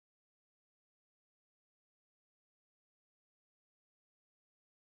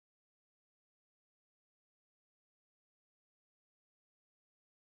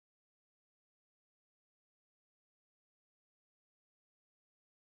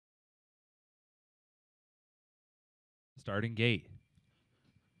starting gate.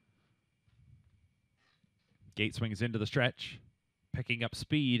 Gate swings into the stretch, picking up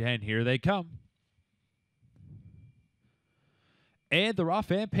speed, and here they come. And they're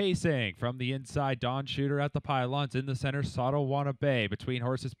off and pacing from the inside. Dawn Shooter at the pylons. In the center, Sotowana Bay. Between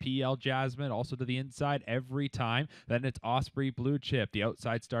horses, PL Jasmine. Also to the inside every time. Then it's Osprey Blue Chip. The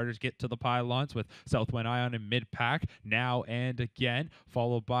outside starters get to the pylons with Southwind Ion in mid-pack. Now and again.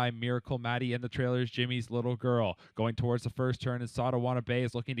 Followed by Miracle Maddie and the trailers, Jimmy's Little Girl. Going towards the first turn, and Sotowana Bay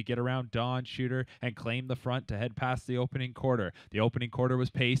is looking to get around Dawn Shooter and claim the front to head past the opening quarter. The opening quarter was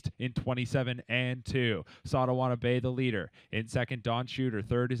paced in 27 and 2. Sotowana Bay the leader. In second, Dawn Shooter.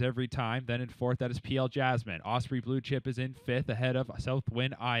 Third is Every Time. Then in fourth, that is PL Jasmine. Osprey Blue Chip is in fifth ahead of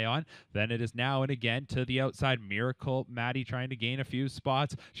Southwind Ion. Then it is Now and Again to the outside. Miracle Maddie trying to gain a few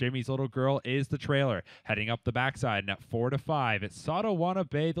spots. Jimmy's Little Girl is the trailer. Heading up the backside, and at 4 to 5, it's Sotowana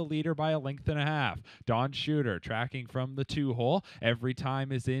Bay the leader by a length and a half. Dawn Shooter tracking from the 2-hole. Every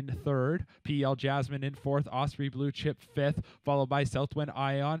Time is in third. PL Jasmine in fourth. Osprey Blue Chip fifth, followed by Southwind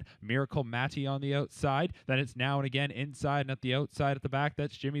Ion. Miracle Maddie on the outside. Then it's Now and Again inside, and at the outside at the back,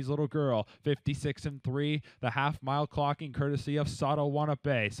 that's Jimmy's Little Girl. 56 and 3. The half-mile clocking courtesy of Sotowana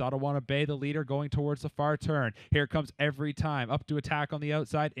Bay. Sotowana Bay the leader going towards the far turn. Here comes Every Time up to attack on the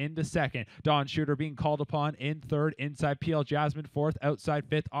outside into second. Dawn Shooter being called upon in third. Inside PL Jasmine fourth. Outside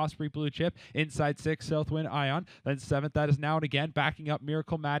fifth, Osprey Blue Chip. Inside sixth, Southwind Ion. Then seventh, that is Now and Again, backing up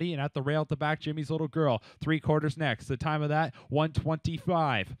Miracle Maddie. And at the rail at the back, Jimmy's Little Girl. 3/4 next. The time of that,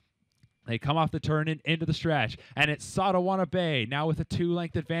 1:25. They come off the turn and into the stretch, and it's Sotowana Bay now with a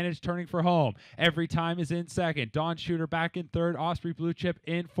 2-length advantage turning for home. Every Time is in second. Dawn Shooter back in third. Osprey Blue Chip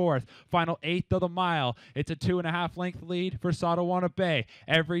in fourth. Final 1/8 of the mile. It's a 2.5-length lead for Sotowana Bay.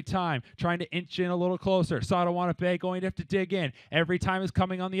 Every Time trying to inch in a little closer. Sotowana Bay going to have to dig in. Every Time is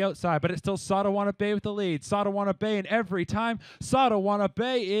coming on the outside, but it's still Sotowana Bay with the lead. Sotowana Bay and Every Time. Sotowana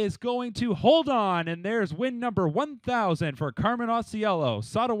Bay is going to hold on, and there's win number 1,000 for Carmen Osiello.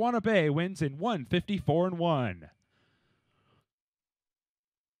 Sotowana Bay wins in 1:54 and 1.